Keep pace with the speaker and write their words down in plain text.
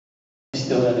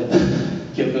しておられた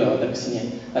記憶が私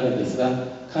にあるんですが、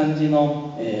漢字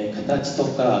の、形と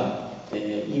か、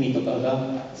意味とか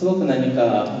がすごく何か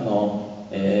マ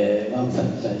ークさ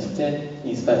んに対して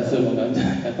インスパイアするものがあるんじゃ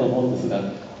ないかと思うんですが、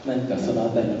何かそのあ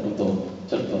たりのことを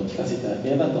ちょっと聞かせていただけ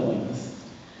ればと思います。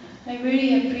I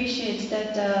really appreciate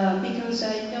that because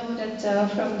I know that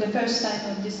from the first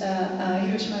time of this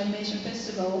Hiroshima Animation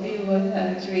Festival, we were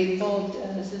actually involved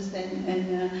since then,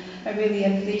 and I really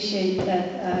appreciate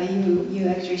that you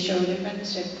actually show the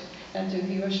friendship to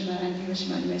Hiroshima and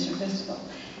Hiroshima Animation Festival.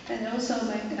 And also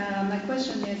my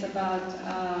question is about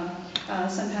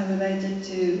somehow related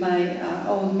to my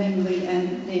own memory,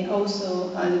 and they also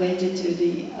related to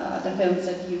the films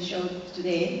that you showed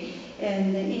today.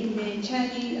 And in the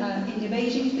Chinese, in the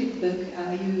Beijing flipbook,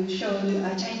 you showed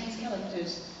Chinese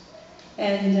characters.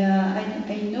 And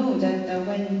I know that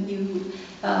when you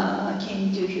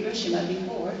came to Hiroshima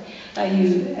before,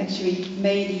 you actually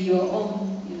made your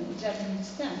own, Japanese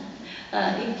stamp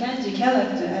in kanji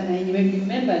character. And I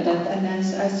remember that, and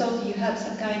I thought you had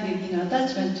some kind of,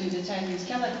 attachment to the Chinese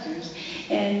characters.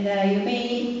 And you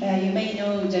may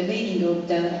know the meaning of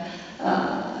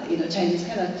the Chinese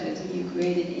characters that you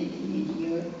created in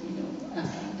your,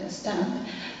 the stamp.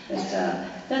 But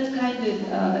that kind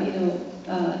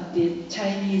of, the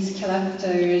Chinese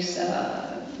characters,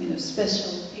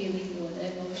 special feeling or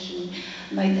emotion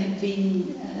might have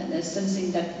been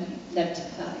something that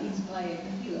inspired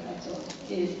you. I thought.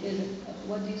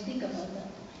 What do you think about that?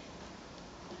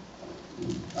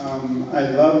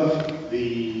 I love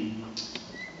the.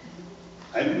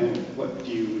 I don't know, what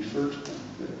do you refer to them?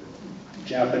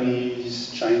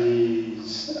 Japanese,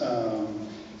 Chinese,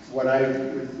 what I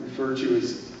refer to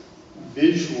as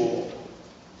visual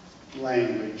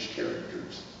language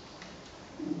characters.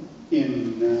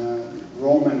 In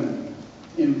Roman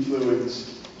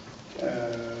influenced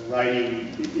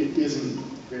writing, it isn't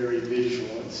very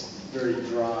visual, it's very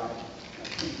dry.